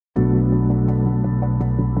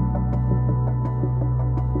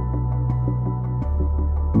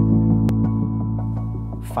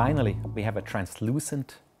finally, we have a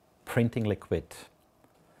translucent printing liquid.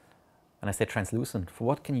 And I say translucent, for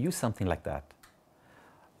what can you use something like that?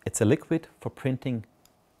 It's a liquid for printing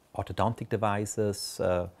orthodontic devices,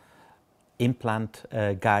 implant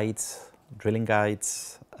guides, drilling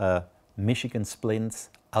guides, Michigan splints,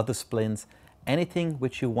 other splints, anything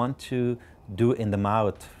which you want to do in the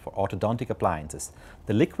mouth for orthodontic appliances.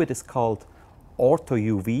 The liquid is called ortho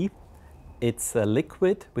UV. It's a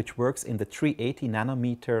liquid which works in the 380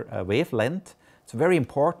 nanometer wavelength. It's very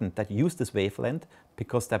important that you use this wavelength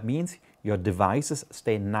because that means your devices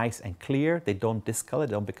stay nice and clear. They don't discolor,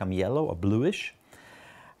 they don't become yellow or bluish.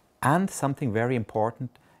 And something very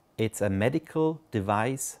important, it's a medical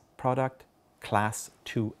device product Class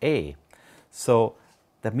IIa. So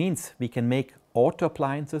that means we can make ortho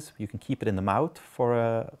appliances. You can keep it in the mouth for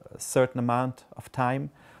a certain amount of time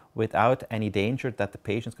without any danger that the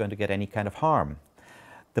patient is going to get any kind of harm.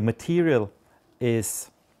 The material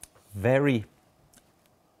is very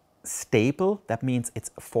stable. That means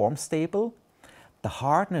it's form stable. The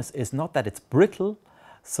hardness is not that it's brittle.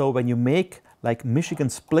 So when you make like Michigan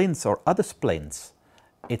splints or other splints,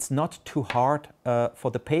 it's not too hard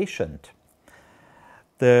for the patient.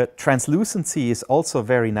 The translucency is also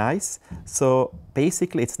very nice. So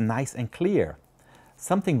basically it's nice and clear.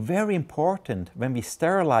 Something very important when we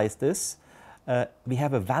sterilize this, we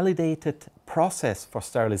have a validated process for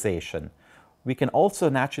sterilization. We can also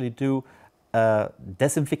naturally do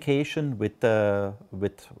disinfection with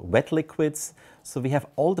wet liquids. So we have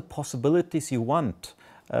all the possibilities you want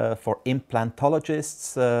for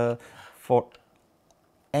implantologists, for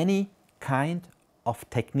any kind of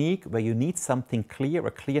technique where you need something clear,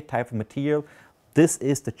 a clear type of material. This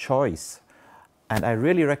is the choice. And I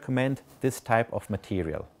really recommend this type of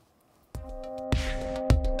material.